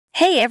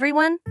Hey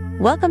everyone!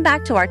 Welcome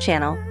back to our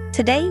channel.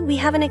 Today we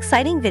have an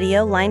exciting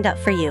video lined up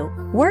for you.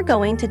 We're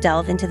going to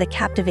delve into the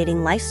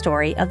captivating life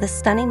story of the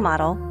stunning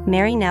model,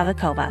 Mary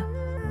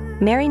Nabokova.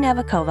 Mary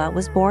Nabokova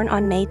was born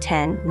on May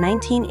 10,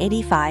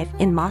 1985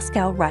 in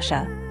Moscow,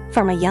 Russia.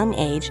 From a young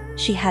age,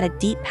 she had a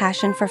deep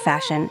passion for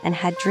fashion and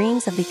had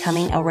dreams of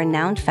becoming a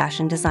renowned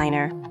fashion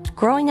designer.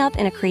 Growing up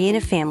in a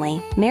creative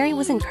family, Mary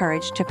was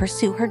encouraged to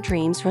pursue her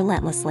dreams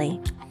relentlessly.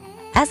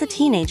 As a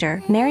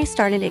teenager, Mary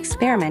started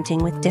experimenting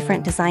with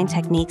different design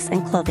techniques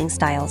and clothing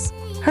styles.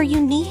 Her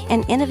unique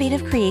and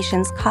innovative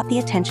creations caught the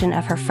attention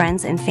of her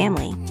friends and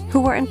family, who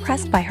were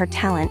impressed by her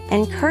talent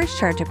and encouraged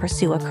her to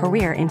pursue a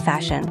career in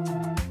fashion.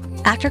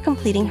 After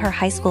completing her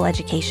high school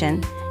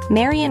education,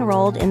 Mary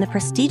enrolled in the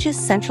prestigious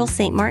Central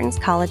St. Martin's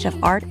College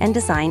of Art and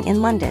Design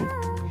in London.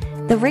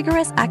 The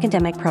rigorous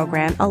academic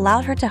program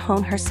allowed her to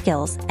hone her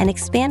skills and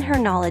expand her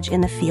knowledge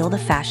in the field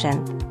of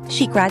fashion.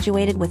 She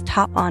graduated with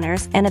top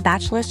honors and a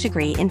bachelor's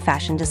degree in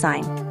fashion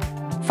design.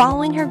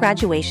 Following her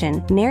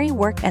graduation, Mary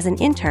worked as an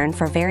intern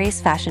for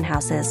various fashion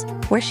houses,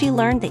 where she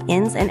learned the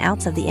ins and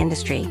outs of the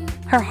industry.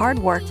 Her hard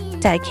work,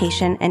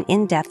 dedication, and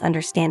in-depth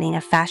understanding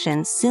of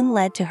fashion soon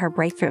led to her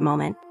breakthrough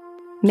moment.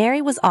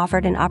 Mary was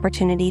offered an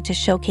opportunity to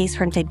showcase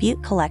her debut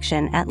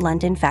collection at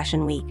London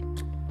Fashion Week.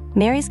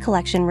 Mary's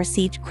collection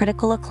received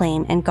critical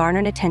acclaim and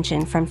garnered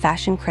attention from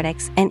fashion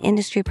critics and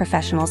industry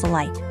professionals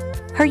alike.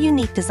 Her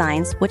unique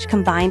designs, which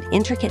combined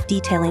intricate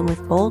detailing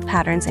with bold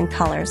patterns and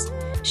colors,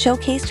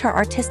 showcased her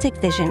artistic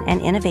vision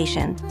and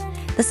innovation.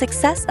 The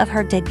success of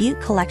her debut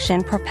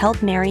collection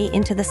propelled Mary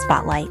into the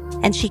spotlight,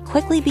 and she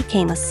quickly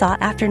became a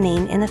sought-after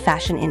name in the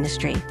fashion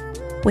industry.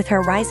 With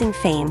her rising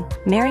fame,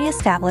 Mary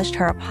established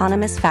her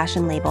eponymous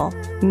fashion label,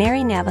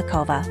 Mary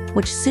Nabokova,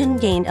 which soon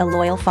gained a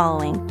loyal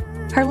following.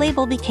 Her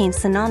label became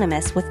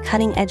synonymous with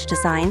cutting-edge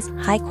designs,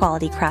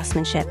 high-quality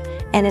craftsmanship,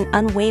 and an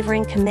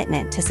unwavering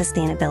commitment to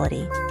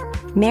sustainability.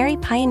 Mary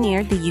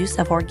pioneered the use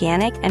of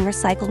organic and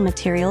recycled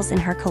materials in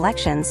her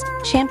collections,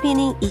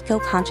 championing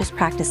eco-conscious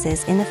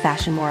practices in the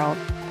fashion world.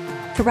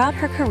 Throughout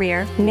her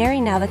career, Mary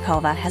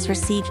Nabokova has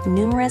received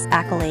numerous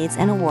accolades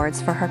and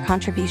awards for her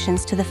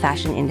contributions to the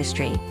fashion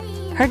industry.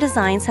 Her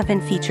designs have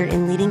been featured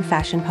in leading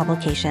fashion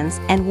publications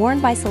and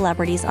worn by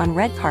celebrities on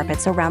red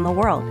carpets around the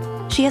world.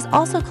 She has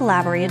also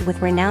collaborated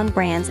with renowned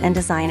brands and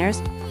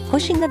designers,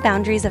 pushing the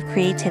boundaries of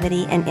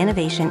creativity and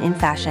innovation in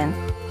fashion.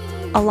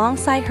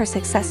 Alongside her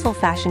successful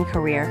fashion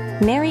career,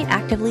 Mary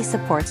actively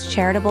supports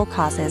charitable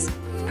causes,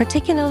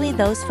 particularly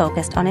those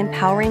focused on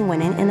empowering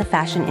women in the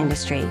fashion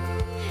industry.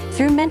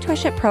 Through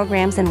mentorship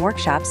programs and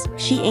workshops,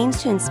 she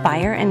aims to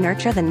inspire and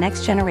nurture the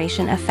next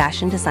generation of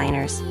fashion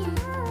designers.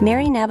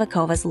 Mary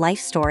Nabokova's life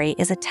story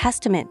is a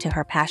testament to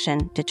her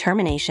passion,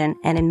 determination,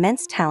 and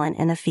immense talent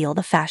in the field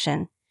of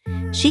fashion.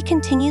 She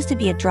continues to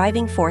be a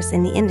driving force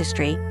in the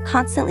industry,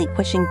 constantly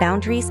pushing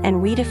boundaries and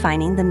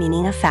redefining the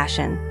meaning of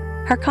fashion.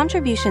 Her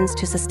contributions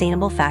to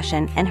sustainable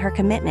fashion and her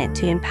commitment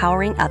to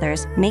empowering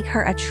others make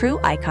her a true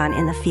icon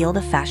in the field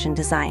of fashion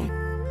design.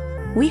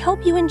 We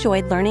hope you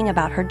enjoyed learning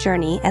about her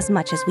journey as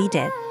much as we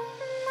did.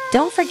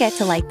 Don't forget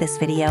to like this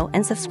video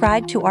and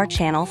subscribe to our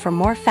channel for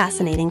more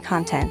fascinating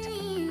content.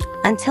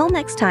 Until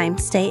next time,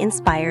 stay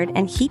inspired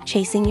and keep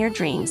chasing your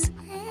dreams.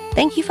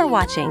 Thank you for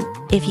watching.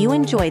 If you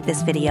enjoyed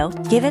this video,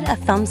 give it a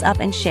thumbs up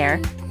and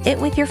share it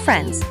with your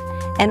friends.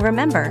 And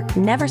remember,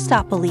 never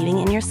stop believing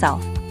in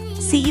yourself.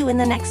 See you in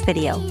the next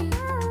video.